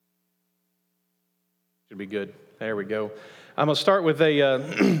Should be good. There we go. I'm going to start with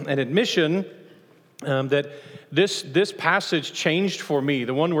an admission that this passage changed for me.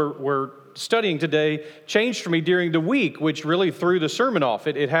 The one we're studying today changed for me during the week, which really threw the sermon off.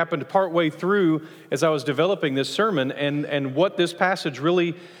 It happened partway through as I was developing this sermon, and what this passage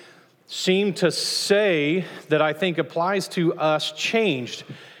really seemed to say that I think applies to us changed.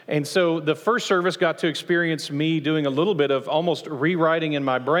 And so the first service got to experience me doing a little bit of almost rewriting in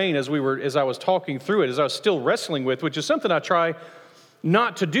my brain as I was talking through it, as I was still wrestling with, which is something I try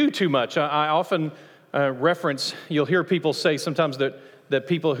not to do too much. I often reference, you'll hear people say sometimes that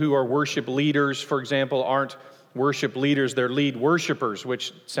people who are worship leaders, for example, aren't worship leaders, they're lead worshipers,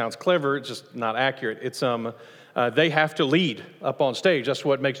 which sounds clever, it's just not accurate. It's they have to lead up on stage. That's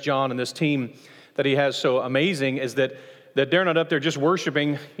what makes John and this team that he has so amazing, is that they're not up there just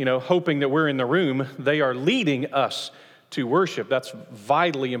worshiping, hoping that we're in the room. They are leading us to worship. That's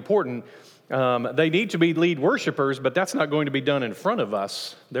vitally important. They need to be lead worshipers, but that's not going to be done in front of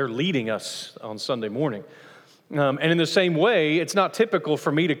us. They're leading us on Sunday morning. And in the same way, it's not typical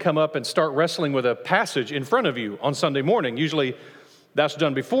for me to come up and start wrestling with a passage in front of you on Sunday morning. Usually that's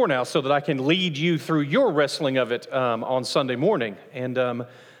done before now so that I can lead you through your wrestling of it on Sunday morning. And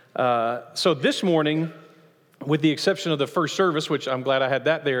so this morning, with the exception of the first service, which I'm glad I had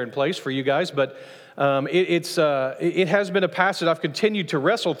that there in place for you guys, but it has been a passage I've continued to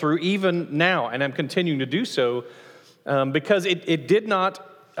wrestle through even now, and I'm continuing to do so because it did not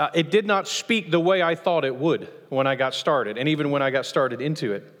speak the way I thought it would when I got started, and even when I got started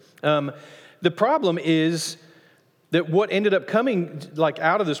into it. The problem is that what ended up coming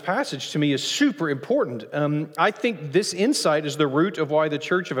out of this passage to me is super important. I think this insight is the root of why the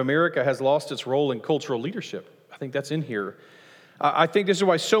Church of America has lost its role in cultural leadership. I think that's in here. I think this is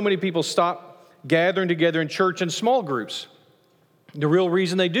why so many people stop gathering together in church in small groups. The real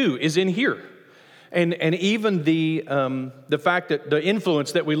reason they do is in here. And even the fact that the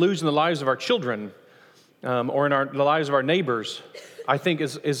influence that we lose in the lives of our children or in the lives of our neighbors, I think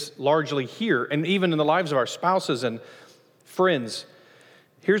is largely here, and even in the lives of our spouses and friends.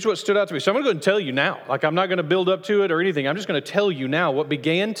 Here's what stood out to me. So I'm going to go ahead and tell you now. I'm not going to build up to it or anything. I'm just going to tell you now what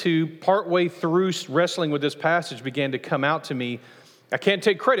began to, partway through wrestling with this passage, began to come out to me. I can't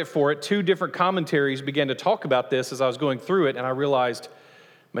take credit for it. 2 different commentaries began to talk about this as I was going through it, and I realized,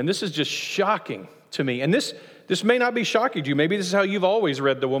 man, this is just shocking to me. And this may not be shocking to you. Maybe this is how you've always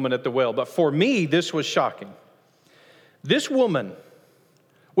read The Woman at the Well, but for me, this was shocking. This woman,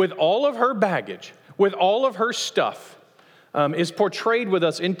 with all of her baggage, with all of her stuff, is portrayed with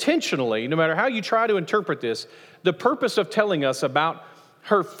us intentionally, no matter how you try to interpret this, the purpose of telling us about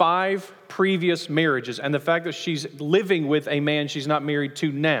her 5 previous marriages and the fact that she's living with a man she's not married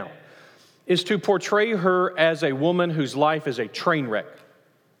to now is to portray her as a woman whose life is a train wreck.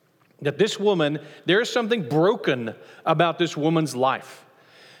 That this woman, there is something broken about this woman's life.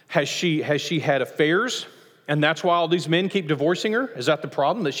 Has she had affairs? And that's why all these men keep divorcing her? Is that the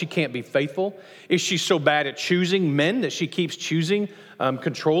problem, that she can't be faithful? Is she so bad at choosing men that she keeps choosing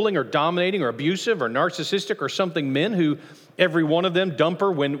controlling or dominating or abusive or narcissistic or something men who every one of them dump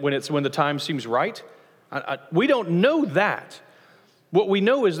her when the time seems right? We don't know that. What we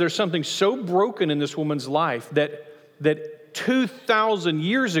know is there's something so broken in this woman's life that 2,000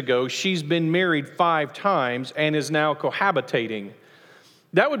 years ago she's been married 5 times and is now cohabitating.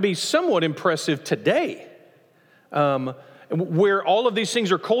 That would be somewhat impressive today. Where all of these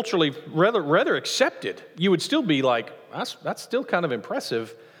things are culturally rather accepted, you would still be like, that's still kind of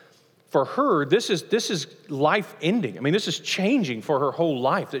impressive. For her, this is life ending. I mean, this is changing for her whole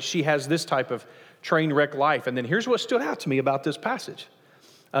life, that she has this type of train wreck life. And then here's what stood out to me about this passage.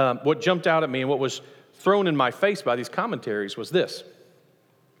 What jumped out at me and what was thrown in my face by these commentaries was this.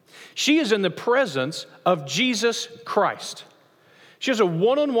 She is in the presence of Jesus Christ. She has a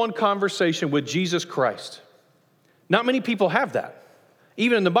one-on-one conversation with Jesus Christ. Not many people have that.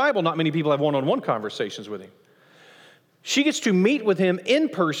 Even in the Bible, not many people have one-on-one conversations with him. She gets to meet with him in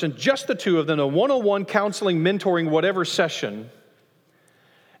person, just the 2 of them, a one-on-one counseling, mentoring, whatever session.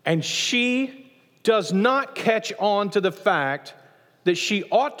 And she does not catch on to the fact that she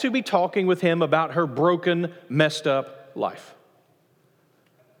ought to be talking with him about her broken, messed up life.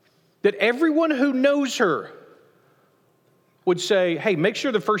 That everyone who knows her would say, hey, make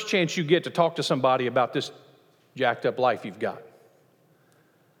sure the first chance you get to talk to somebody about this jacked up life you've got.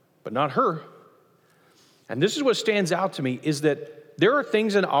 But not her. And this is what stands out to me, is that there are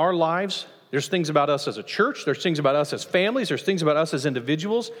things in our lives, there's things about us as a church, there's things about us as families, there's things about us as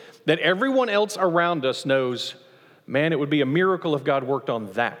individuals that everyone else around us knows, man, it would be a miracle if God worked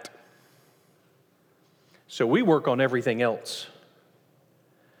on that. So we work on everything else.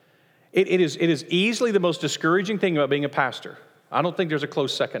 It is easily the most discouraging thing about being a pastor. I don't think there's a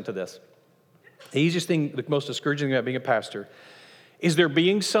close second to this. The easiest thing, the most discouraging thing about being a pastor is there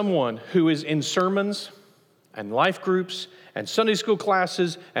being someone who is in sermons and life groups and Sunday school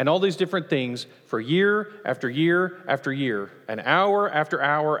classes and all these different things for year after year after year, and hour after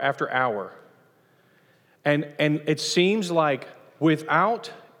hour after hour. And it seems like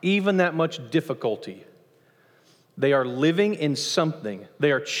without even that much difficulty, they are living in something.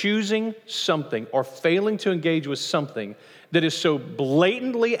 They are choosing something or failing to engage with something that is so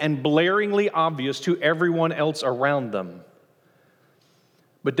blatantly and blaringly obvious to everyone else around them.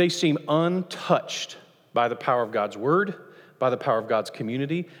 But they seem untouched by the power of God's word, by the power of God's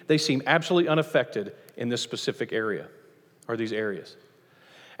community. They seem absolutely unaffected in this specific area, or these areas.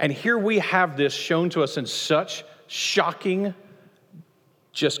 And here we have this shown to us in such shocking,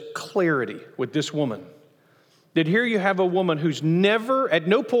 just clarity with this woman. That here you have a woman who's never, at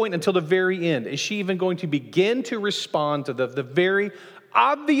no point until the very end, is she even going to begin to respond to the very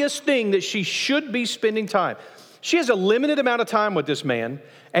obvious thing that she should be spending time. She has a limited amount of time with this man,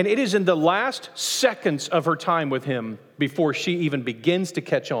 and it is in the last seconds of her time with him before she even begins to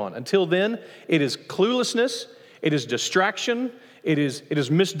catch on. Until then, it is cluelessness, it is distraction, it is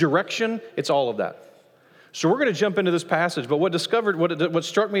misdirection, it's all of that. So we're going to jump into this passage, but what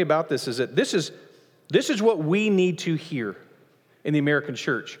struck me about this is that this is what we need to hear in the American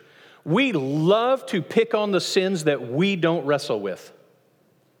church. We love to pick on the sins that we don't wrestle with.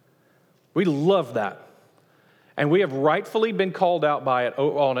 We love that. And we have rightfully been called out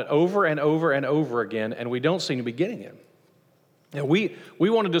on it over and over and over again, and we don't seem to be getting it. Now, we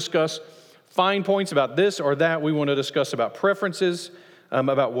want to discuss fine points about this or that. We want to discuss about preferences,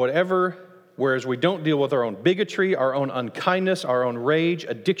 about whatever, whereas we don't deal with our own bigotry, our own unkindness, our own rage,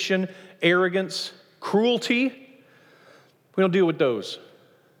 addiction, arrogance, cruelty. We don't deal with those.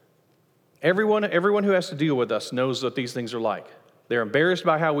 Everyone who has to deal with us knows what these things are like. They're embarrassed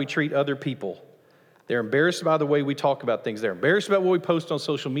by how we treat other people. They're embarrassed by the way we talk about things. They're embarrassed about what we post on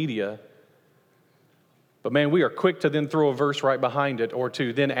social media. But man, we are quick to then throw a verse right behind it, or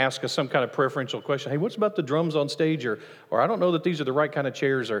to then ask us some kind of preferential question. Hey, what's about the drums on stage? Or I don't know that these are the right kind of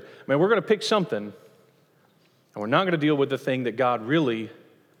chairs. Or, man, we're going to pick something, and we're not going to deal with the thing that God really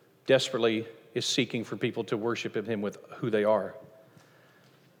desperately is seeking for people to worship Him with who they are.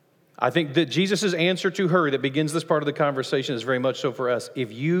 I think that Jesus' answer to her that begins this part of the conversation is very much so for us.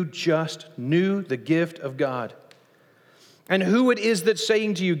 If you just knew the gift of God and who it is that's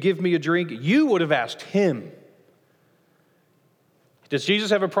saying to you, give me a drink, you would have asked Him. Does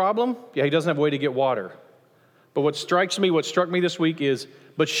Jesus have a problem? Yeah, He doesn't have a way to get water. But what struck me this week is,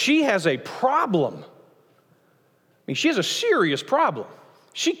 but she has a problem. I mean, she has a serious problem.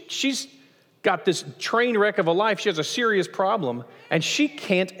 She's got this train wreck of a life. She has a serious problem, and she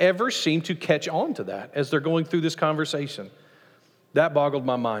can't ever seem to catch on to that as they're going through this conversation. That boggled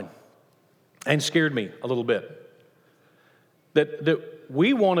my mind and scared me a little bit. That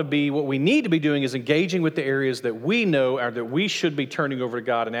we want to be, what we need to be doing is engaging with the areas that we know or that we should be turning over to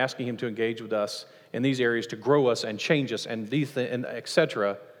God and asking Him to engage with us in these areas to grow us and change us and these and et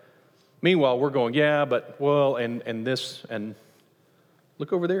cetera. Meanwhile, we're going, yeah, but well, and this, and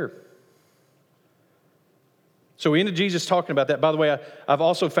look over there. So we ended Jesus talking about that. By the way, I've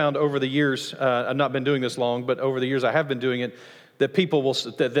also found over the years, I've not been doing this long, but over the years I have been doing it, that people will,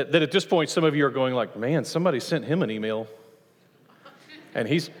 that at this point some of you are going like, man, somebody sent him an email. And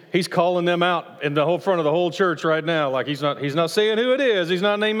he's calling them out in the whole front of the whole church right now. Like he's not saying who it is. He's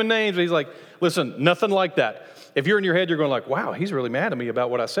not naming names. He's like, listen, nothing like that. If you're in your head, you're going like, wow, he's really mad at me about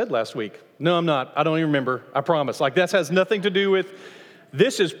what I said last week. No, I'm not. I don't even remember. I promise. Like that has nothing to do with.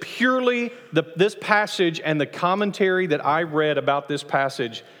 This is purely this passage and the commentary that I read about this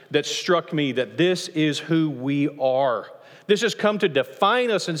passage that struck me that this is who we are. This has come to define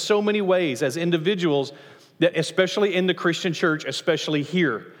us in so many ways as individuals, that especially in the Christian church, especially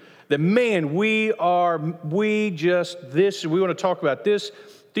here, that man, we want to talk about this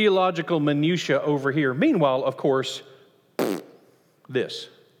theological minutia over here. Meanwhile, of course, this.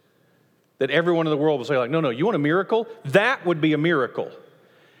 That everyone in the world will say like, no, you want a miracle? That would be a miracle.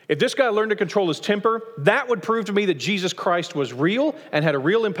 If this guy learned to control his temper, that would prove to me that Jesus Christ was real and had a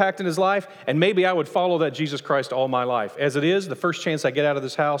real impact in his life, and maybe I would follow that Jesus Christ all my life. As it is, the first chance I get out of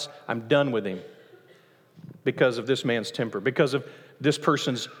this house, I'm done with him because of this man's temper, because of this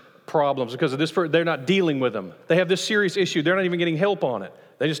person's problems, because of this they're not dealing with them. They have this serious issue. They're not even getting help on it.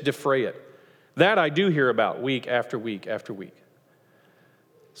 They just defray it. That I do hear about week after week after week.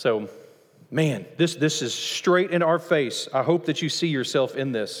 So, man, this is straight in our face. I hope that you see yourself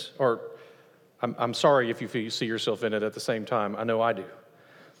in this, or I'm sorry if you see yourself in it at the same time. I know I do.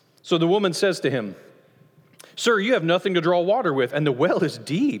 So the woman says to him, "Sir, you have nothing to draw water with, and the well is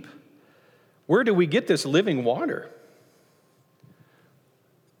deep. Where do we get this living water?"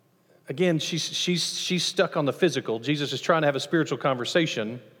 Again, she's stuck on the physical. Jesus is trying to have a spiritual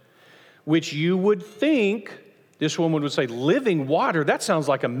conversation, which you would think this woman would say, living water, that sounds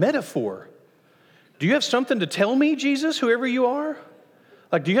like a metaphor. Do you have something to tell me, Jesus, whoever you are?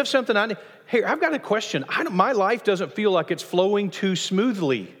 Like, do you have something I need? Hey, I've got a question. My life doesn't feel like it's flowing too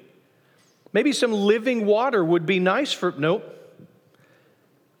smoothly. Maybe some living water would be nice for, nope.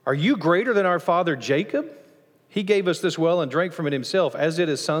 Are you greater than our father Jacob? He gave us this well and drank from it himself, as did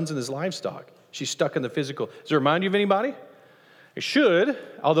his sons and his livestock. She's stuck in the physical. Does it remind you of anybody? It should,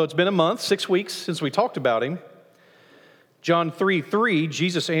 although it's been a month, 6 weeks since we talked about him. John 3:3,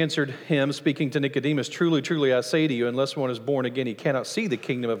 Jesus answered him, speaking to Nicodemus, "Truly, truly, I say to you, unless one is born again, he cannot see the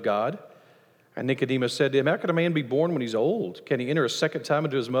kingdom of God." And Nicodemus said to him, "How can a man be born when he's old? Can he enter a second time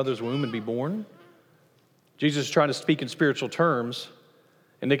into his mother's womb and be born?" Jesus is trying to speak in spiritual terms,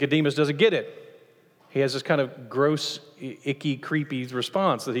 and Nicodemus doesn't get it. He has this kind of gross, icky, creepy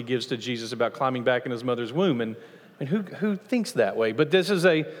response that he gives to Jesus about climbing back in his mother's womb. And who thinks that way? But this is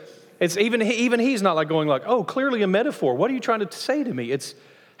it's even he's not like going like, "Oh, clearly a metaphor. What are you trying to say to me?" It's,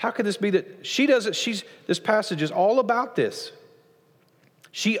 how could this be that she doesn't, this passage is all about this.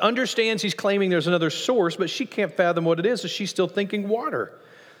 She understands he's claiming there's another source, but she can't fathom what it is, so she's still thinking water.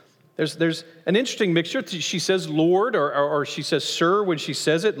 There's an interesting mixture. She says Lord, or she says Sir when she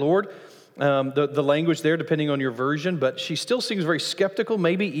says it, Lord. The language there, depending on your version, but she still seems very skeptical,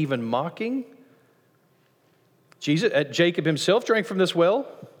 maybe even mocking. Jacob himself drank from this well.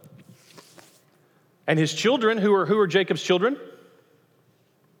 And his children, who are Jacob's children? Israel.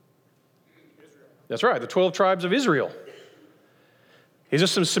 That's right, the 12 tribes of Israel. Is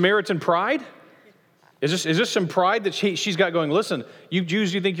this some Samaritan pride? Is this some pride that she's got going, listen, you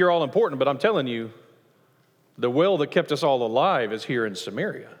Jews, you think you're all important, but I'm telling you, the well that kept us all alive is here in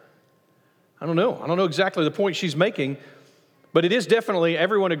Samaria. I don't know exactly the point she's making, but it is definitely,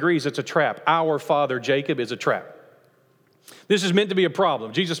 everyone agrees it's a trap. Our father Jacob is a trap. This is meant to be a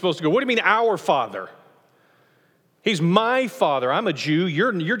problem. Jesus is supposed to go, "What do you mean our father? He's my father. I'm a Jew.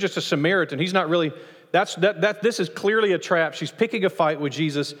 You're just a Samaritan. He's not really." This is clearly a trap. She's picking a fight with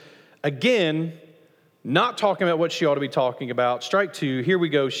Jesus. Again, not talking about what she ought to be talking about. Strike two. Here we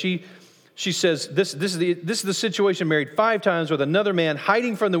go. She says, this is the situation, married 5 times with another man,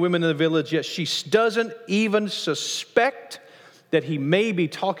 hiding from the women in the village, yet she doesn't even suspect that he may be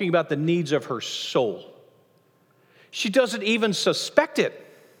talking about the needs of her soul. She doesn't even suspect it.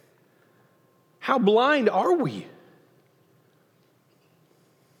 How blind are we?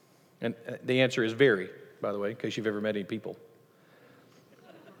 And the answer is very, by the way, in case you've ever met any people.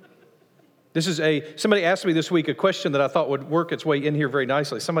 Somebody asked me this week a question that I thought would work its way in here very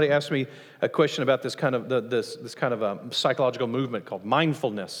nicely. Somebody asked me a question about this kind of psychological movement called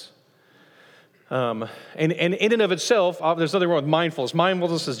mindfulness. And in and of itself, there's nothing wrong with mindfulness.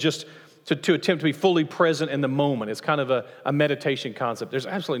 Mindfulness is just to attempt to be fully present in the moment. It's kind of a meditation concept. There's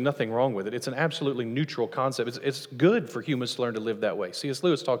absolutely nothing wrong with it. It's an absolutely neutral concept. It's good for humans to learn to live that way. C.S.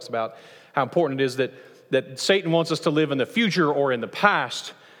 Lewis talks about how important it is that Satan wants us to live in the future or in the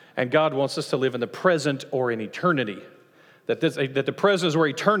past, and God wants us to live in the present or in eternity. That the present is where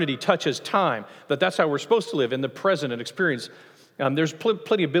eternity touches time. That's how we're supposed to live, in the present and experience. There's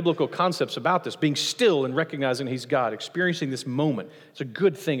plenty of biblical concepts about this, being still and recognizing He's God, experiencing this moment. It's a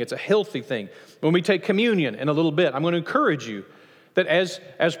good thing. It's a healthy thing. When we take communion in a little bit, I'm going to encourage you that as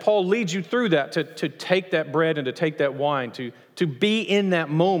Paul leads you through that, to take that bread and to take that wine, to be in that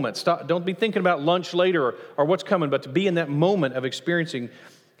moment. Don't be thinking about lunch later or what's coming, but to be in that moment of experiencing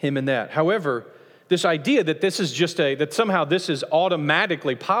Him in that. However, this idea that this is that somehow this is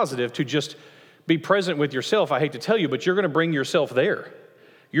automatically positive to just be present with yourself, I hate to tell you, but you're going to bring yourself there.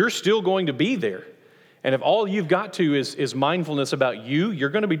 You're still going to be there. And if all you've got to is mindfulness about you're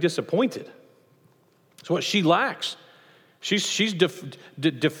going to be disappointed. It's what she lacks. She's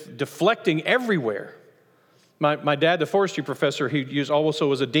deflecting everywhere. My dad, the forestry professor, he also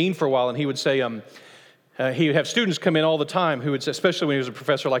was a dean for a while, and he would say, he would have students come in all the time who would say, especially when he was a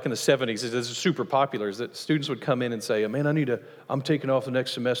professor like in the 70s, this is super popular, is that students would come in and say, "Man, I'm taking off the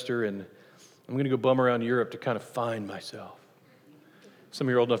next semester and I'm going to go bum around Europe to kind of find myself." Some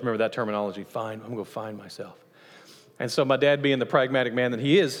of you are old enough to remember that terminology, I'm going to go find myself. And so my dad, being the pragmatic man that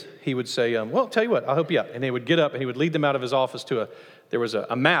he is, he would say, "Well, tell you what, I'll help you out." And he would get up and he would lead them out of his office there was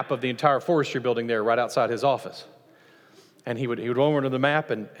a map of the entire forestry building there right outside his office. And he would go over to the map,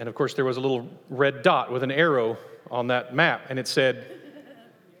 and of course there was a little red dot with an arrow on that map, and it said,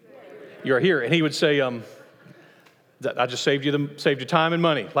 "You're here." And he would say, I just saved you time and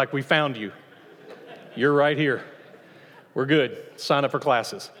money, like we found you. You're right here. We're good. Sign up for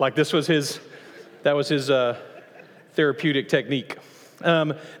classes. Like that was his therapeutic technique.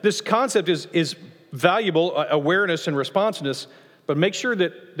 This concept is valuable, awareness and responsiveness, but make sure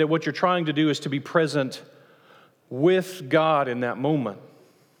that what you're trying to do is to be present with God in that moment,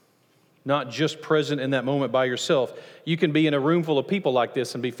 not just present in that moment by yourself. You can be in a room full of people like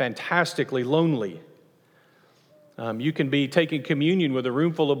this and be fantastically lonely. You can be taking communion with a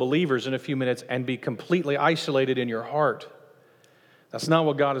room full of believers in a few minutes and be completely isolated in your heart. That's not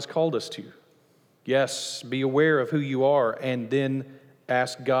what God has called us to. Yes, be aware of who you are and then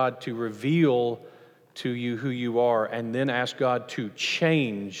ask God to reveal to you who you are, and then ask God to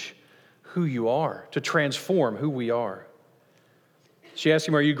change who you are, to transform who we are. She asked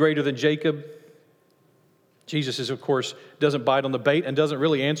him, "Are you greater than Jacob?" Jesus is, of course, doesn't bite on the bait and doesn't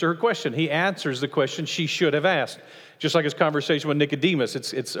really answer her question. He answers the question she should have asked. Just like his conversation with Nicodemus.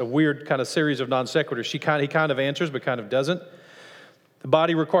 It's a weird kind of series of non sequiturs. He kind of answers, but kind of doesn't. The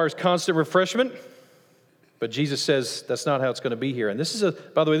body requires constant refreshment, but Jesus says that's not how it's going to be here. And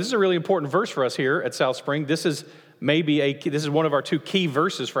by the way, this is a really important verse for us here at South Spring. This is one of our two key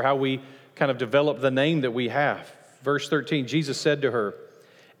verses for how we kind of develop the name that we have. Verse 13, Jesus said to her,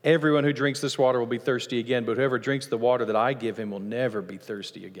 "Everyone who drinks this water will be thirsty again, but whoever drinks the water that I give him will never be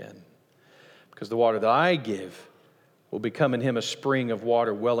thirsty again. Because the water that I give will become in him a spring of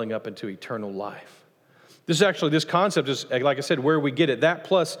water welling up into eternal life." This concept is, like I said, where we get it. That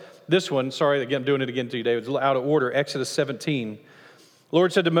plus this one, sorry, again, I'm doing it again to you, David, it's out of order. Exodus 17. The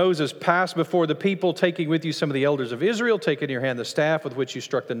Lord said to Moses, "Pass before the people, taking with you some of the elders of Israel. Take in your hand the staff with which you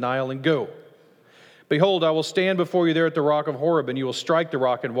struck the Nile, and go. Behold, I will stand before you there at the rock of Horeb, and you will strike the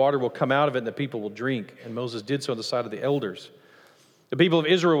rock, and water will come out of it, and the people will drink." And Moses did so on the side of the elders. The people of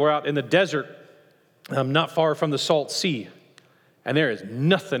Israel were out in the desert, not far from the Salt Sea. And there is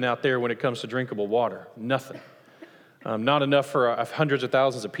nothing out there when it comes to drinkable water. Nothing. Not enough for hundreds of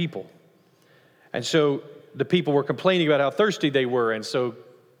thousands of people. And so the people were complaining about how thirsty they were. And so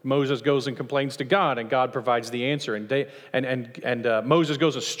Moses goes and complains to God, and God provides the answer. And Moses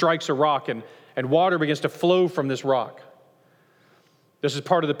goes and strikes a rock, and water begins to flow from this rock. This is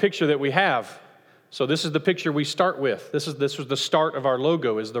part of the picture that we have. So this is the picture we start with. This was the start of our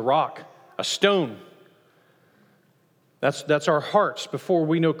logo, is the rock, a stone. That's our hearts before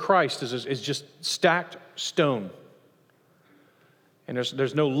we know Christ, is just stacked stone. And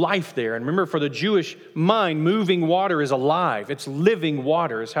there's no life there. And remember, for the Jewish mind, moving water is alive. It's living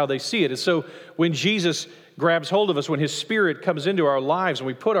water is how they see it. And so when Jesus grabs hold of us, when his Spirit comes into our lives and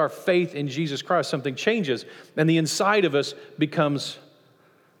we put our faith in Jesus Christ, something changes. And the inside of us becomes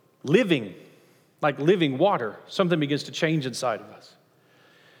living, like living water. Something begins to change inside of us.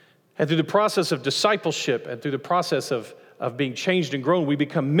 And through the process of discipleship and through the process of being changed and grown, we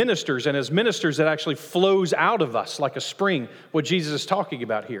become ministers. And as ministers, that actually flows out of us like a spring, what Jesus is talking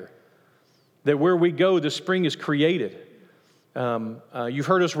about here. That where we go, the spring is created. You've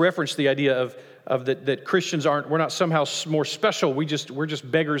heard us reference the idea of that Christians we're not somehow more special. We're just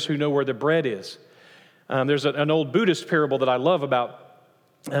beggars who know where the bread is. There's an old Buddhist parable that I love about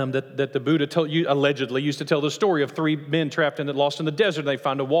that the Buddha allegedly used to tell the story of three men lost in the desert, and they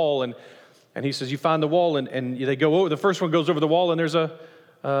find a wall, and he says, you find the wall, and they go over, the first one goes over the wall, and there's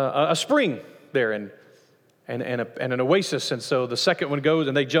a spring there, and an oasis, and so the second one goes,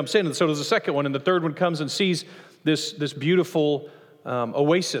 and they jumps in, and so does the second one, and the third one comes and sees this beautiful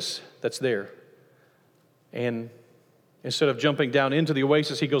oasis that's there, and instead of jumping down into the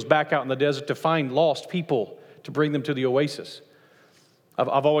oasis, he goes back out in the desert to find lost people to bring them to the oasis.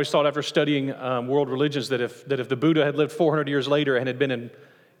 I've always thought, after studying world religions, that if the Buddha had lived 400 years later and had been in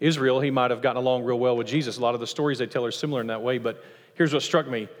Israel, he might have gotten along real well with Jesus. A lot of the stories they tell are similar in that way, but here's what struck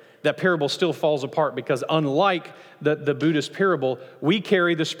me. That parable still falls apart because unlike the Buddhist parable, we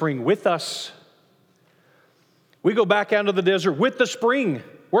carry the spring with us. We go back out into the desert with the spring.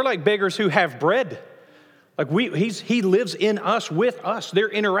 We're like beggars who have bread. Like he lives in us, with us. They're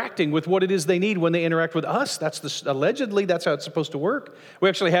interacting with what it is they need when they interact with us. Allegedly, that's how it's supposed to work. We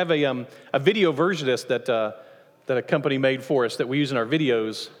actually have a video version of this that a company made for us that we use in our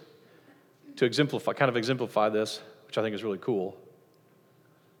videos to exemplify this, which I think is really cool.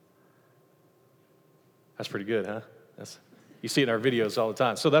 That's pretty good, huh? You see it in our videos all the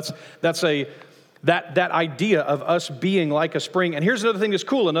time. So that idea of us being like a spring. And here's another thing that's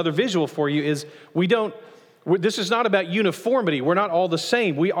cool. Another visual for you is this is not about uniformity. We're not all the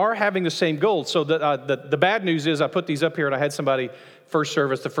same. We are having the same goal. So the bad news is I put these up here, and I had somebody first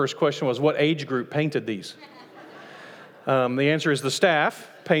service. The first question was, what age group painted these? The answer is the staff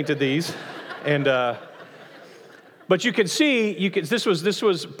painted these. But But you can see, this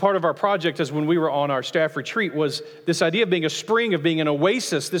was part of our project as when we were on our staff retreat, was this idea of being a spring, of being an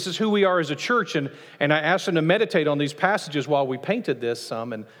oasis. This is who we are as a church. And I asked them to meditate on these passages while we painted this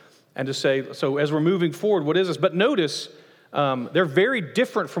some and to say, so as we're moving forward, what is this? But notice, they're very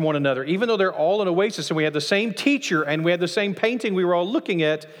different from one another. Even though they're all an oasis and we had the same teacher and we had the same painting we were all looking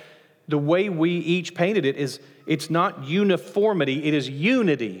at, the way we each painted it it's not uniformity, it is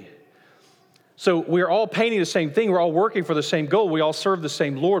unity. So we're all painting the same thing. We're all working for the same goal. We all serve the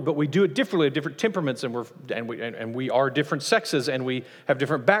same Lord, but we do it differently, different temperaments, and we are different sexes, and we have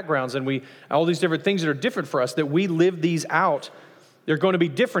different backgrounds, and we all these different things that are different for us, that we live these out. There are going to be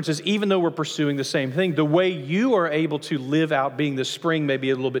differences, even though we're pursuing the same thing. The way you are able to live out being the spring may be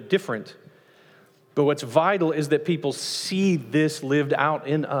a little bit different. But what's vital is that people see this lived out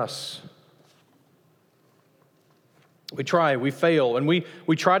in us. We try, we fail, and we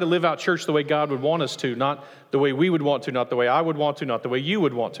try to live out church the way God would want us to, not the way we would want to, not the way I would want to, not the way you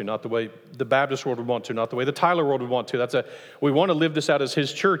would want to, not the way the Baptist world would want to, not the way the Tyler world would want to. We want to live this out as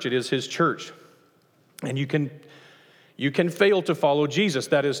His church. It is His church. And you can fail to follow Jesus.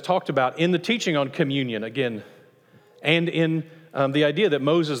 That is talked about in the teaching on communion again, and in the idea that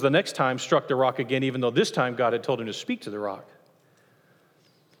Moses the next time struck the rock again, even though this time God had told him to speak to the rock.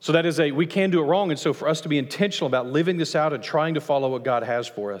 So that is we can do it wrong, and so for us to be intentional about living this out and trying to follow what God has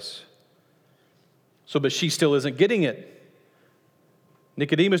for us. But she still isn't getting it.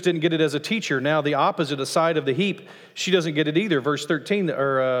 Nicodemus didn't get it as a teacher. Now the opposite side of the heap, she doesn't get it either. Verse 13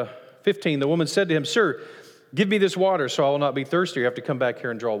 or 15, the woman said to him, "Sir, give me this water so I will not be thirsty. You have to come back here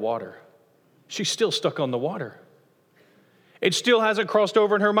and draw water." She's still stuck on the water. It still hasn't crossed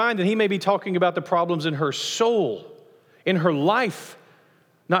over in her mind, and he may be talking about the problems in her soul, in her life,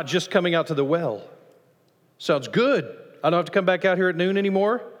 not just coming out to the well. Sounds good. I don't have to come back out here at noon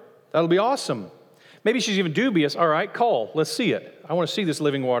anymore. That'll be awesome. Maybe she's even dubious. All right, call. Let's see it. I want to see this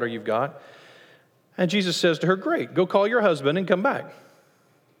living water you've got. And Jesus says to her, "Great, go call your husband and come back."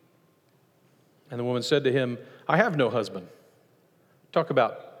 And the woman said to him, "I have no husband." Talk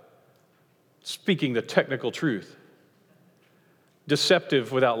about speaking the technical truth.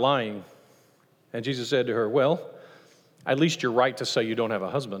 Deceptive without lying. And Jesus said to her, "Well, at least you're right to say you don't have a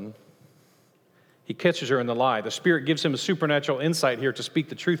husband." He catches her in the lie. The Spirit gives him a supernatural insight here to speak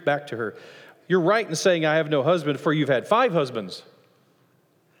the truth back to her. You're right in saying I have no husband, for you've had 5 husbands.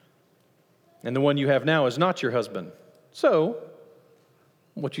 And the one you have now is not your husband. So,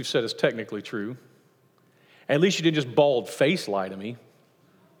 what you've said is technically true. At least you didn't just bald-face lie to me.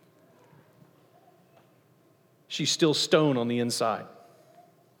 She's still stone on the inside.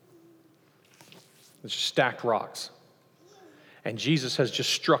 There's stacked rocks. And Jesus has just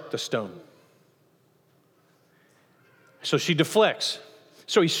struck the stone. So she deflects.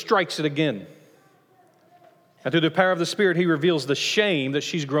 So he strikes it again. And through the power of the Spirit, he reveals the shame that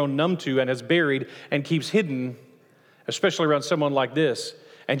she's grown numb to and has buried and keeps hidden, especially around someone like this.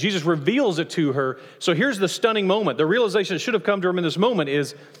 And Jesus reveals it to her. So here's the stunning moment. The realization that should have come to him in this moment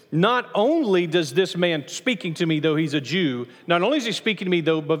is, not only does this man speaking to me, though he's a Jew, not only is he speaking to me,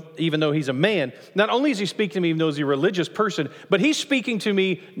 even though he's a man, not only is he speaking to me, even though he's a religious person, but he's speaking to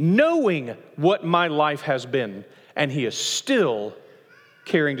me knowing what my life has been. And he is still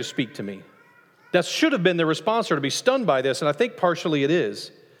caring to speak to me. That should have been the response, or to be stunned by this, and I think partially it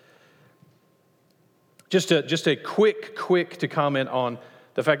is. Just a quick to comment on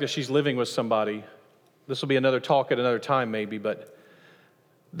the fact that she's living with somebody. This will be another talk at another time maybe, but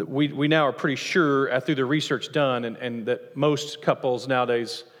we now are pretty sure through the research done and that most couples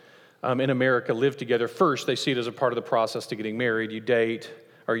nowadays in America live together. First, they see it as a part of the process to getting married. You date,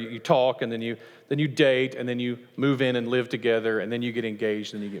 or you talk, and then you date, and then you move in and live together, and then you get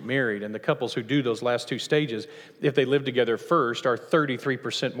engaged, and you get married. And the couples who do those last 2 stages, if they live together first, are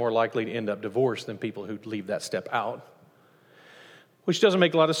 33% more likely to end up divorced than people who leave that step out. Which doesn't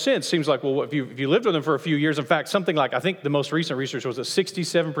make a lot of sense. Seems like, well, if you lived with them for a few years, in fact, something like, I think the most recent research was that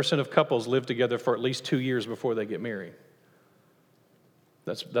 67% of couples live together for at least 2 years before they get married.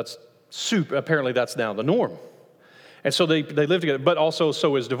 That's super. Apparently that's now the norm. And so they live together, but also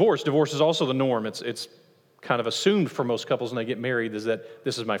so is divorce. Divorce is also the norm. It's kind of assumed for most couples when they get married is that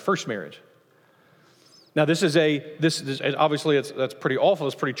this is my first marriage. Now this is obviously that's pretty awful.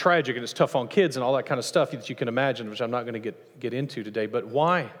 It's pretty tragic, and it's tough on kids and all that kind of stuff that you can imagine, which I'm not going to get into today. But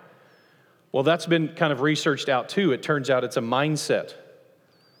why? Well, that's been kind of researched out too. It turns out it's a mindset.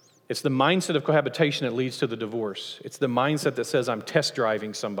 It's the mindset of cohabitation that leads to the divorce. It's the mindset that says I'm test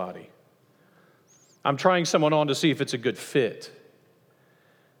driving somebody. I'm trying someone on to see if it's a good fit.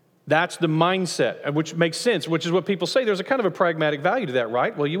 That's the mindset, which makes sense, which is what people say. There's a kind of a pragmatic value to that,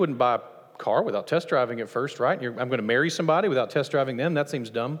 right? Well, you wouldn't buy car without test driving it first, right? I'm going to marry somebody without test driving them. That seems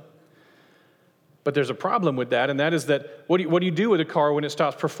dumb. But there's a problem with that, and that is that what do you do with a car when it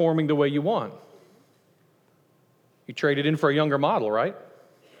stops performing the way you want? You trade it in for a younger model, right?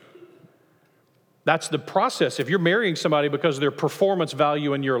 That's the process. If you're marrying somebody because of their performance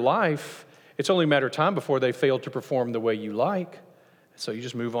value in your life, it's only a matter of time before they fail to perform the way you like. So you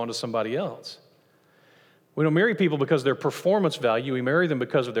just move on to somebody else. We don't marry people because of their performance value. We marry them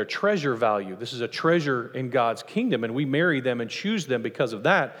because of their treasure value. This is a treasure in God's kingdom, and we marry them and choose them because of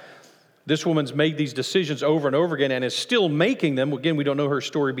that. This woman's made these decisions over and over again and is still making them. Again, we don't know her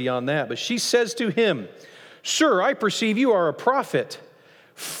story beyond that. But she says to him, "Sir, I perceive you are a prophet.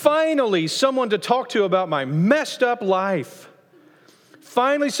 Finally, someone to talk to about my messed up life.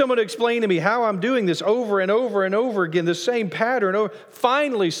 Finally, someone to explain to me how I'm doing this over and over and over again, the same pattern.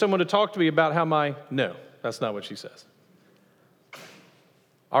 Finally, someone to talk to me about how my..." No, that's not what she says.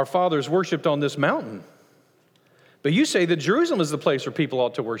 "Our fathers worshiped on this mountain. But you say that Jerusalem is the place where people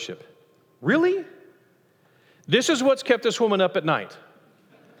ought to worship." Really? This is what's kept this woman up at night.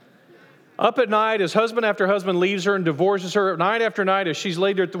 Up at night as husband after husband leaves her and divorces her, night after night as she's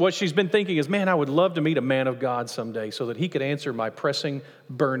laid there, what she's been thinking is, man, I would love to meet a man of God someday so that he could answer my pressing,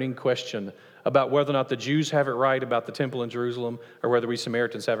 burning question about whether or not the Jews have it right about the temple in Jerusalem or whether we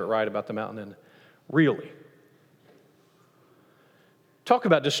Samaritans have it right about the mountain in. Really? Talk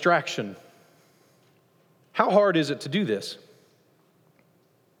about distraction. How hard is it to do this?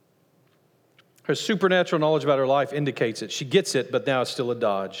 Her supernatural knowledge about her life indicates it. She gets it, but now it's still a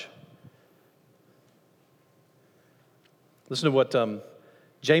dodge. Listen to what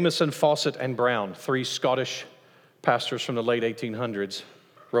Jameson, Fawcett, and Brown, 3 Scottish pastors from the late 1800s,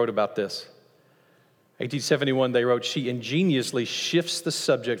 wrote about this. 1871, they wrote, "She ingeniously shifts the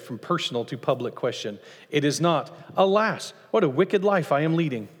subject from personal to public question. It is not, 'Alas, what a wicked life I am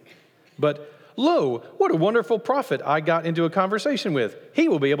leading,' but, 'Lo, what a wonderful prophet I got into a conversation with. He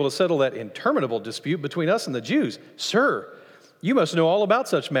will be able to settle that interminable dispute between us and the Jews. Sir, you must know all about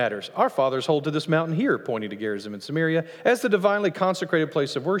such matters. Our fathers hold to this mountain here,' pointing to Gerizim in Samaria, 'as the divinely consecrated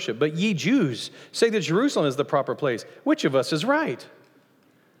place of worship. But ye Jews say that Jerusalem is the proper place. Which of us is right?'"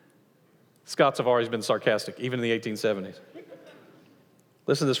 Scots have always been sarcastic, even in the 1870s.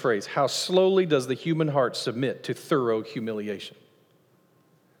 Listen to this phrase: "How slowly does the human heart submit to thorough humiliation."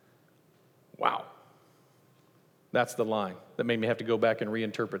 Wow. That's the line that made me have to go back and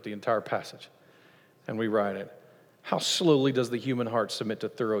reinterpret the entire passage and rewrite it. How slowly does the human heart submit to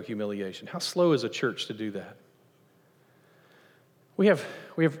thorough humiliation? How slow is a church to do that? We have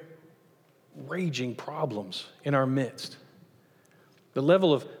raging problems in our midst. The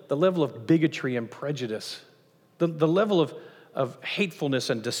level of bigotry and prejudice, the level of hatefulness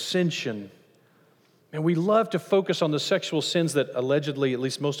and dissension. And we love to focus on the sexual sins that allegedly, at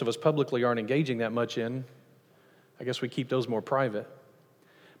least most of us publicly, aren't engaging that much in. I guess we keep those more private.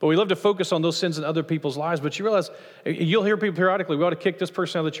 But we love to focus on those sins in other people's lives. But you realize, you'll hear people periodically, we ought to kick this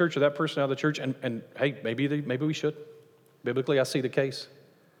person out of the church or that person out of the church. And hey, maybe we should. Biblically, I see the case.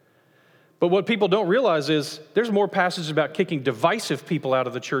 But what people don't realize is there's more passages about kicking divisive people out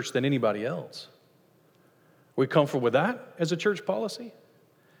of the church than anybody else. Are we comfortable with that as a church policy?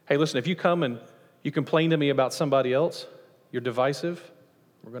 Hey, listen, if you come and you complain to me about somebody else, you're divisive,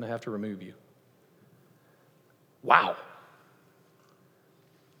 we're going to have to remove you. Wow.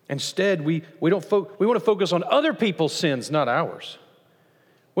 Instead, we want to focus on other people's sins, not ours.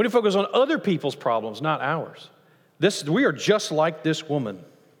 We want to focus on other people's problems, not ours. We are just like this woman.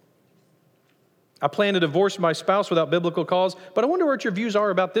 I plan to divorce my spouse without biblical cause, but I wonder what your views are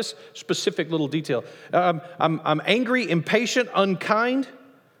about this specific little detail. I'm angry, impatient, unkind,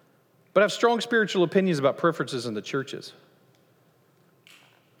 but I have strong spiritual opinions about preferences in the churches.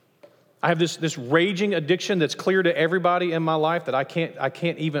 I have this raging addiction that's clear to everybody in my life that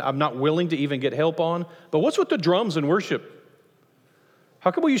I'm not willing to even get help on. But what's with the drums and worship?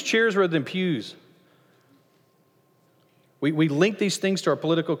 How come we use chairs rather than pews? We link these things to our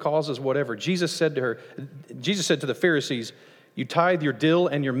political causes, whatever. Jesus said to the Pharisees, "You tithe your dill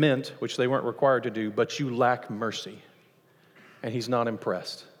and your mint," which they weren't required to do, "but you lack mercy." And he's not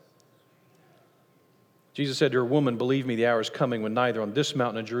impressed. Jesus said to her, "Woman, believe me, the hour is coming when neither on this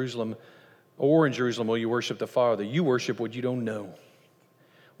mountain in Jerusalem or in Jerusalem will you worship the Father. You worship what you don't know.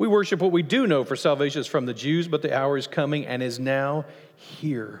 We worship what we do know, for salvation is from the Jews, but the hour is coming and is now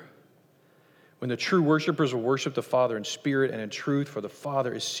here, when the true worshipers will worship the Father in spirit and in truth, for the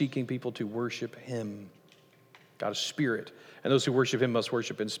Father is seeking people to worship him." God is spirit, and those who worship him must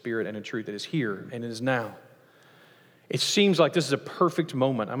worship in spirit and in truth. It is here and it is now. It seems like this is a perfect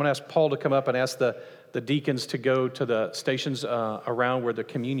moment. I'm going to ask Paul to come up and ask the deacons to go to the stations around where the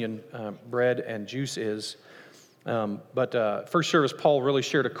communion bread and juice is. But first service, Paul really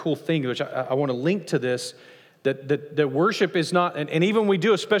shared a cool thing, which I want to link to this, that worship is not, and even when we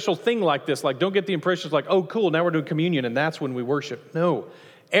do a special thing like this, like don't get the impression it's like, oh, cool, now we're doing communion, and that's when we worship. No.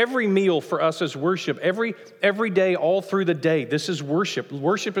 Every meal for us is worship. Every day, all through the day, this is worship.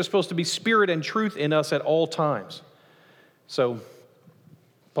 Worship is supposed to be spirit and truth in us at all times. So,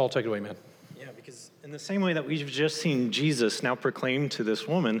 Paul, take it away, man. Yeah, because in the same way that we've just seen Jesus now proclaim to this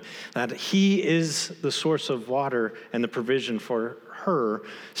woman that he is the source of water and the provision for her,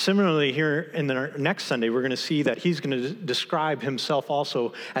 similarly here in the next Sunday, we're going to see that he's going to describe himself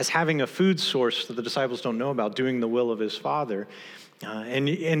also as having a food source that the disciples don't know about, doing the will of his Father. And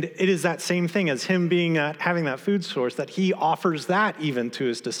it is that same thing as him being having that food source, that he offers that even to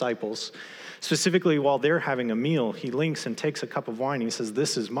his disciples. Specifically, while they're having a meal, he links and takes a cup of wine. And he says,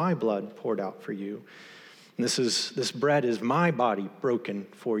 "This is my blood poured out for you. And this bread is my body broken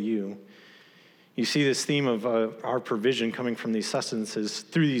for you." You see this theme of our provision coming from these sustenances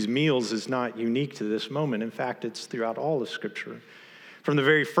through these meals is not unique to this moment. In fact, it's throughout all of Scripture. From the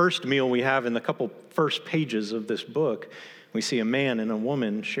very first meal we have in the couple first pages of this book, we see a man and a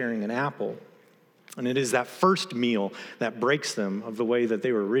woman sharing an apple. And it is that first meal that breaks them of the way that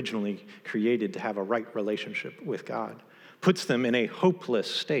they were originally created to have a right relationship with God. Puts them in a hopeless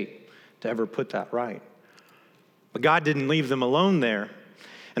state to ever put that right. But God didn't leave them alone there.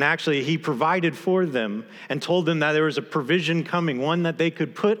 And actually, he provided for them and told them that there was a provision coming, one that they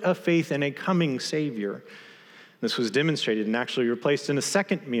could put a faith in a coming Savior. This was demonstrated and actually replaced in a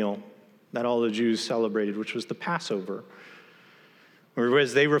second meal that all the Jews celebrated, which was the Passover.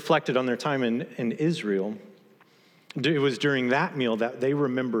 Whereas they reflected on their time in Israel, it was during that meal that they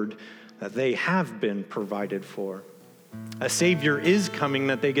remembered that they have been provided for. A Savior is coming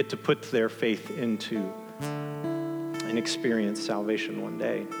that they get to put their faith into and experience salvation one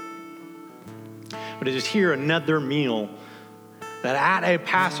day. But it is here another meal that at a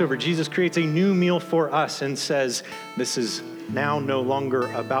Passover, Jesus creates a new meal for us and says, this is now no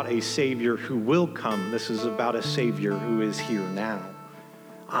longer about a Savior who will come. This is about a Savior who is here now.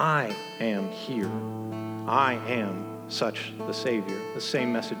 I am here. I am such the Savior. The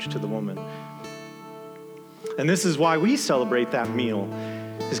same message to the woman. And this is why we celebrate that meal,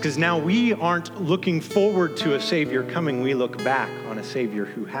 is because now we aren't looking forward to a Savior coming. We look back on a Savior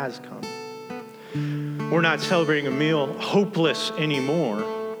who has come. We're not celebrating a meal hopeless anymore.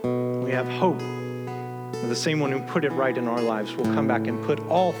 We have hope. The same one who put it right in our lives will come back and put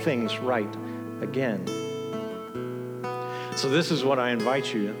all things right again. So this is what I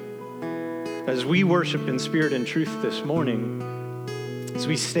invite you to. As we worship in spirit and truth this morning, as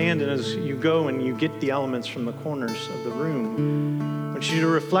we stand and as you go and you get the elements from the corners of the room, I want you to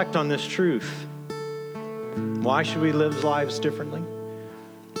reflect on this truth. Why should we live lives differently?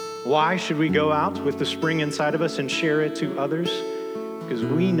 Why should we go out with the spring inside of us and share it to others? Because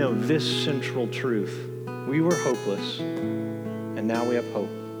we know this central truth. We were hopeless, and now we have hope.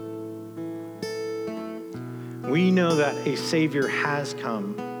 We know that a Savior has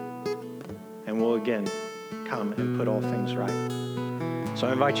come and will again come and put all things right. So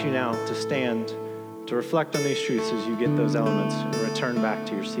I invite you now to stand, to reflect on these truths as you get those elements and return back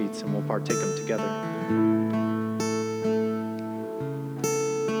to your seats, and we'll partake them together.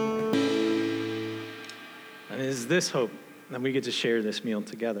 And it is this hope that we get to share this meal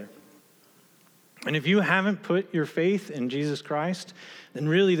together. And if you haven't put your faith in Jesus Christ, then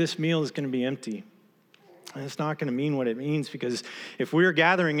really this meal is going to be empty. And it's not going to mean what it means, because if we're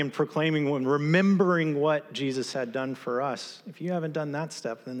gathering and proclaiming and remembering what Jesus had done for us, if you haven't done that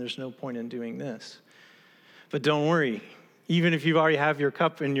step, then there's no point in doing this. But don't worry, even if you already have your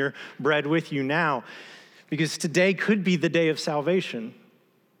cup and your bread with you now, because today could be the day of salvation.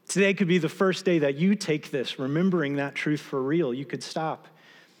 Today could be the first day that you take this, remembering that truth for real. You could stop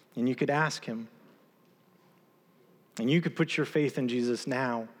and you could ask him. And you could put your faith in Jesus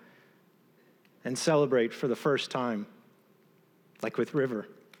now and celebrate for the first time, like with River,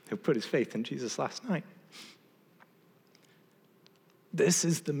 who put his faith in Jesus last night. This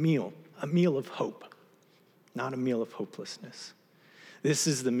is the meal, a meal of hope, not a meal of hopelessness. This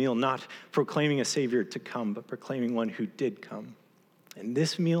is the meal, not proclaiming a Savior to come, but proclaiming one who did come. And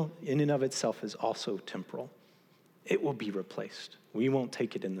this meal, in and of itself, is also temporal. It will be replaced. We won't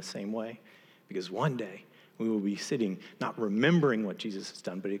take it in the same way, because one day, we will be sitting, not remembering what Jesus has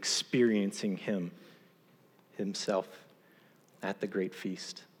done, but experiencing himself at the great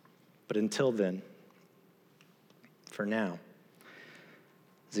feast. But until then, for now,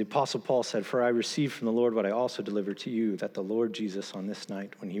 as the Apostle Paul said, "For I received from the Lord what I also delivered to you, that the Lord Jesus on this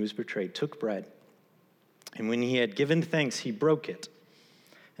night, when he was betrayed, took bread, And when he had given thanks, he broke it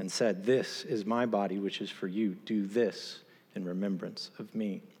and said, "This is my body, which is for you. Do this in remembrance of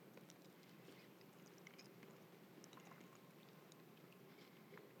me."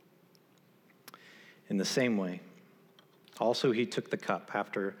 In the same way, also he took the cup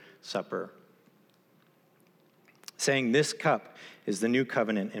after supper, saying, "This cup is the new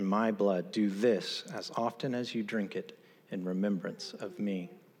covenant in my blood. Do this as often as you drink it in remembrance of me.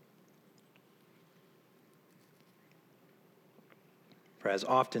 For as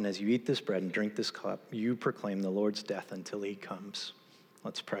often as you eat this bread and drink this cup, you proclaim the Lord's death until he comes."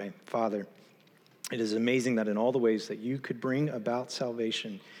 Let's pray. Father, it is amazing that in all the ways that you could bring about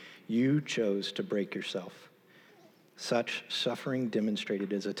salvation, you chose to break yourself. Such suffering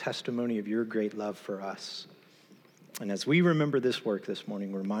demonstrated is a testimony of your great love for us. And as we remember this work this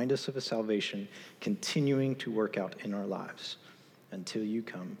morning, remind us of a salvation continuing to work out in our lives until you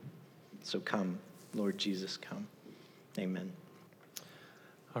come. So come, Lord Jesus, come. Amen.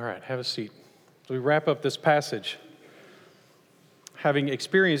 All right, have a seat. As we wrap up this passage, having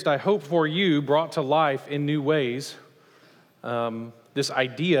experienced, I hope for you, brought to life in new ways, this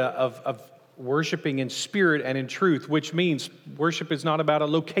idea of worshiping in spirit and in truth, which means worship is not about a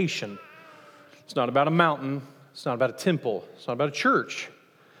location. It's not about a mountain. It's not about a temple. It's not about a church.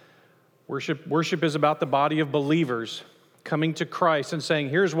 Worship is about the body of believers coming to Christ and saying,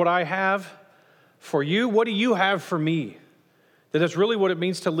 "Here's what I have for you. What do you have for me?" That's really what it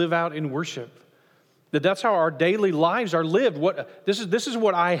means to live out in worship. That's how our daily lives are lived. This is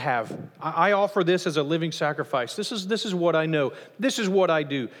what I have. I offer this as a living sacrifice. This is what I know. This is what I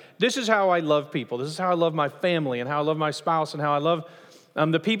do. This is how I love people. This is how I love my family and how I love my spouse and how I love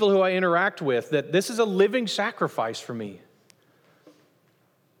the people who I interact with. That this is a living sacrifice for me.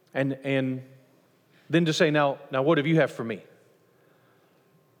 And then to say, now what do you have for me?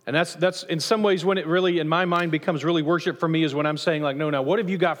 And that's in some ways when it really, in my mind, becomes really worship for me is when I'm saying like, no, now what have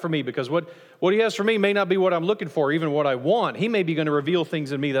you got for me? Because what he has for me may not be what I'm looking for, even what I want. He may be going to reveal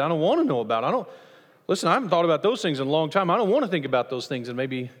things in me that I don't want to know about. I haven't thought about those things in a long time. I don't want to think about those things. And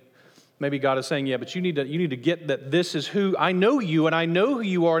maybe God is saying, yeah, but you need to get that this is who, I know you and I know who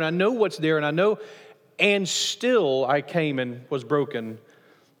you are and I know what's there and I know, and still I came and was broken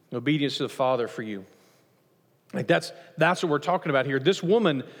in obedience to the Father for you. Like that's what we're talking about here. This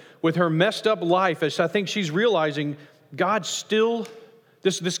woman with her messed up life, as I think she's realizing God still,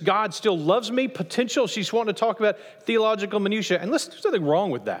 this God still loves me, potential. She's wanting to talk about theological minutia. And listen, there's nothing wrong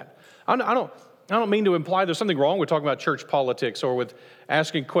with that. I don't mean to imply there's something wrong with talking about church politics or with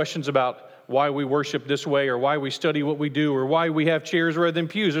asking questions about why we worship this way or why we study what we do or why we have chairs rather than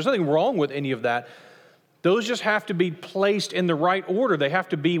pews. There's nothing wrong with any of that. Those just have to be placed in the right order. They have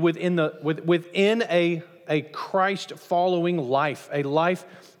to be within a Christ-following life, a life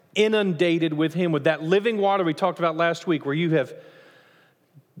inundated with Him, with that living water we talked about last week, where you have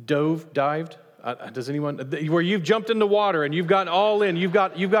dived? Does anyone? Where you've jumped in the water and you've gotten all in. You've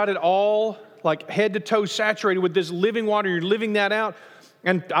got it all like head to toe saturated with this living water. You're living that out.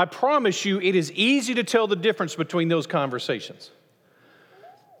 And I promise you, it is easy to tell the difference between those conversations.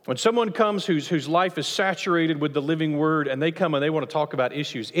 When someone comes whose life is saturated with the living word and they come and they want to talk about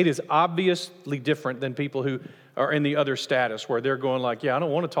issues, it is obviously different than people who are in the other status where they're going like, yeah, I don't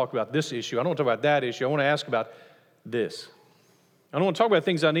want to talk about this issue. I don't want to talk about that issue. I want to ask about this. I don't want to talk about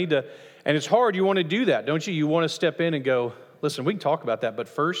things I need to, and it's hard. You want to do that, don't you? You want to step in and go, listen, we can talk about that, but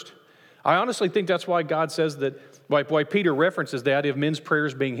first, I honestly think that's why God says that, why Peter references the idea of men's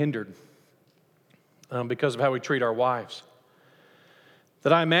prayers being hindered because of how we treat our wives.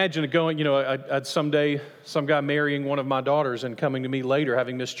 That I imagine it going, I'd someday, some guy marrying one of my daughters and coming to me later,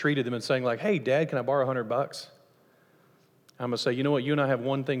 having mistreated them and saying like, hey, Dad, can I borrow $100? I'm going to say, you know what, you and I have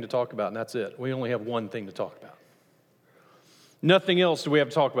one thing to talk about, and that's it. We only have one thing to talk about. Nothing else do we have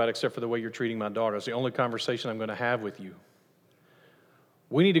to talk about except for the way you're treating my daughter. It's the only conversation I'm going to have with you.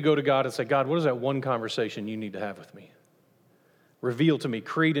 We need to go to God and say, God, what is that one conversation you need to have with me? Reveal to me,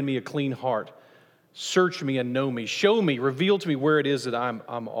 create in me a clean heart. Search me and know me. Show me, reveal to me where it is that I'm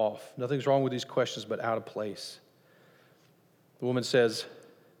off. Nothing's wrong with these questions, but out of place. The woman says,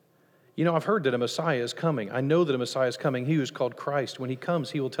 I've heard that a Messiah is coming. I know that a Messiah is coming. He who is called Christ. When he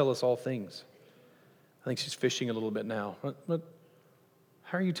comes, he will tell us all things. I think she's fishing a little bit now.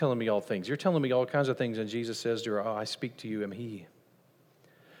 How are you telling me all things? You're telling me all kinds of things, and Jesus says to her, I speak to you, am he.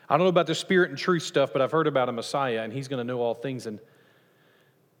 I don't know about the spirit and truth stuff, but I've heard about a Messiah, and he's going to know all things, and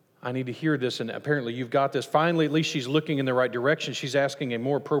I need to hear this, and apparently you've got this. Finally, at least she's looking in the right direction. She's asking a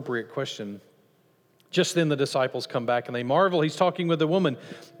more appropriate question. Just then the disciples come back, and they marvel. He's talking with the woman.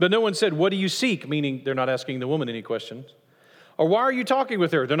 But no one said, what do you seek? Meaning they're not asking the woman any questions. Or why are you talking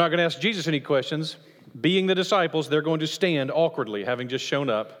with her? They're not going to ask Jesus any questions. Being the disciples, they're going to stand awkwardly, having just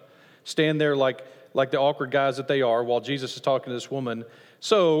shown up, stand there like the awkward guys that they are while Jesus is talking to this woman.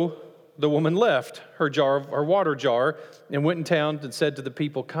 So the woman left her water jar and went in town and said to the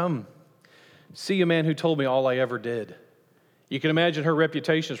people, "Come, see a man who told me all I ever did." You can imagine her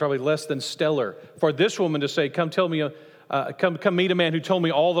reputation is probably less than stellar. For this woman to say, "Come tell me, come meet a man who told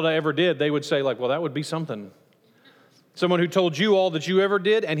me all that I ever did," they would say, like, well, that would be something. Someone who told you all that you ever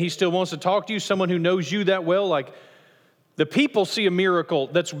did, and he still wants to talk to you, someone who knows you that well, like, the people see a miracle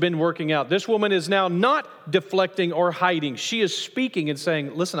that's been working out. This woman is now not deflecting or hiding. She is speaking and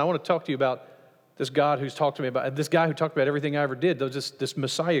saying, listen, I want to talk to you about this God who's talked to me about, this guy who talked about everything I ever did, this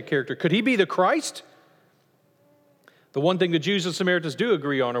Messiah character. Could he be the Christ? The one thing the Jews and Samaritans do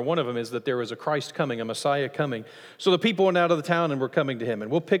agree on, or one of them, is that there was a Christ coming, a Messiah coming. So the people went out of the town and were coming to him. And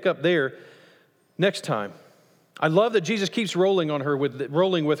we'll pick up there next time. I love that Jesus keeps rolling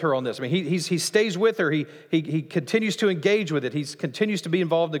with her on this. I mean, he stays with her. He continues to engage with it. He continues to be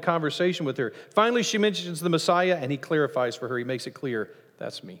involved in the conversation with her. Finally, she mentions the Messiah, and he clarifies for her. He makes it clear,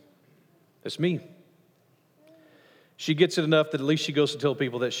 that's me. That's me. She gets it enough that at least she goes to tell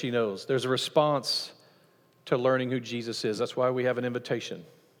people that she knows. There's a response to learning who Jesus is. That's why we have an invitation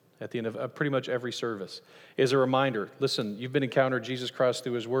at the end of pretty much every service. Is a reminder, listen, you've been encountering Jesus Christ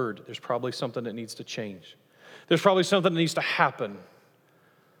through his word. There's probably something that needs to change. There's probably something that needs to happen.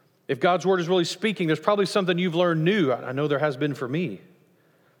 If God's word is really speaking, there's probably something you've learned new. I know there has been for me.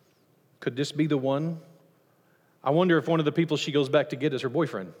 Could this be the one? I wonder if one of the people she goes back to get is her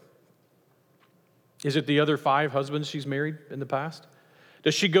boyfriend. Is it the other 5 husbands she's married in the past?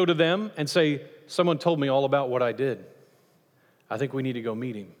 Does she go to them and say, someone told me all about what I did. I think we need to go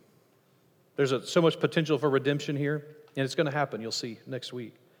meet him. There's so much potential for redemption here, and it's going to happen, you'll see, next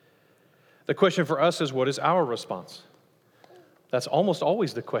week. The question for us is, what is our response? That's almost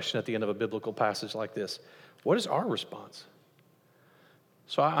always the question at the end of a biblical passage like this. What is our response?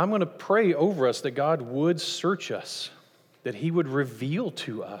 So I'm going to pray over us that God would search us, that he would reveal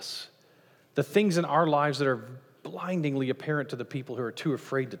to us the things in our lives that are blindingly apparent to the people who are too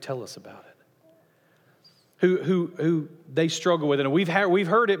afraid to tell us about it, who they struggle with it. And we've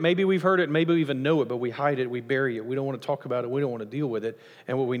heard it, maybe we even know it, but we hide it, we bury it. We don't want to talk about it, we don't want to deal with it.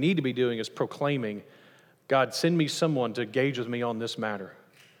 And what we need to be doing is proclaiming, God, send me someone to engage with me on this matter.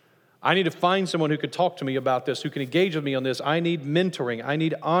 I need to find someone who could talk to me about this, who can engage with me on this. I need mentoring, I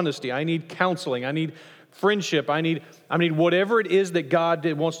need honesty, I need counseling, I need friendship, I need whatever it is that God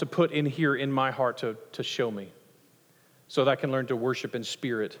wants to put in here in my heart to show me, so that I can learn to worship in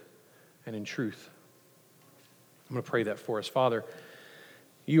spirit and in truth. I'm going to pray that for us. Father,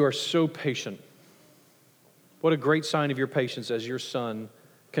 you are so patient. What a great sign of your patience as your son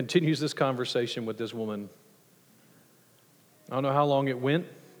continues this conversation with this woman. I don't know how long it went,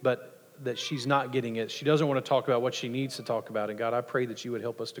 but that she's not getting it. She doesn't want to talk about what she needs to talk about. And God, I pray that you would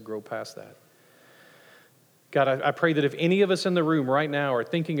help us to grow past that. God, I pray that if any of us in the room right now are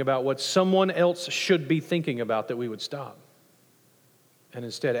thinking about what someone else should be thinking about, that we would stop and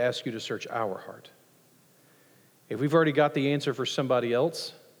instead ask you to search our heart. If we've already got the answer for somebody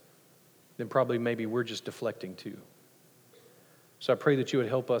else, then probably maybe we're just deflecting too. So I pray that you would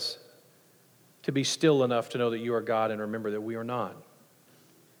help us to be still enough to know that you are God and remember that we are not.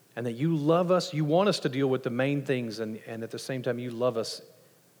 And that you love us, you want us to deal with the main things, and at the same time you love us,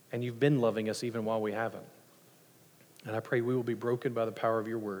 and you've been loving us even while we haven't. And I pray we will be broken by the power of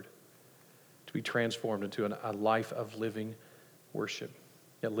your word to be transformed into a life of living worship.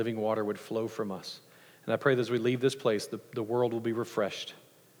 That living water would flow from us. And I pray that as we leave this place, the world will be refreshed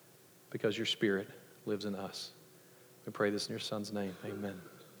because your spirit lives in us. We pray this in your son's name. Amen.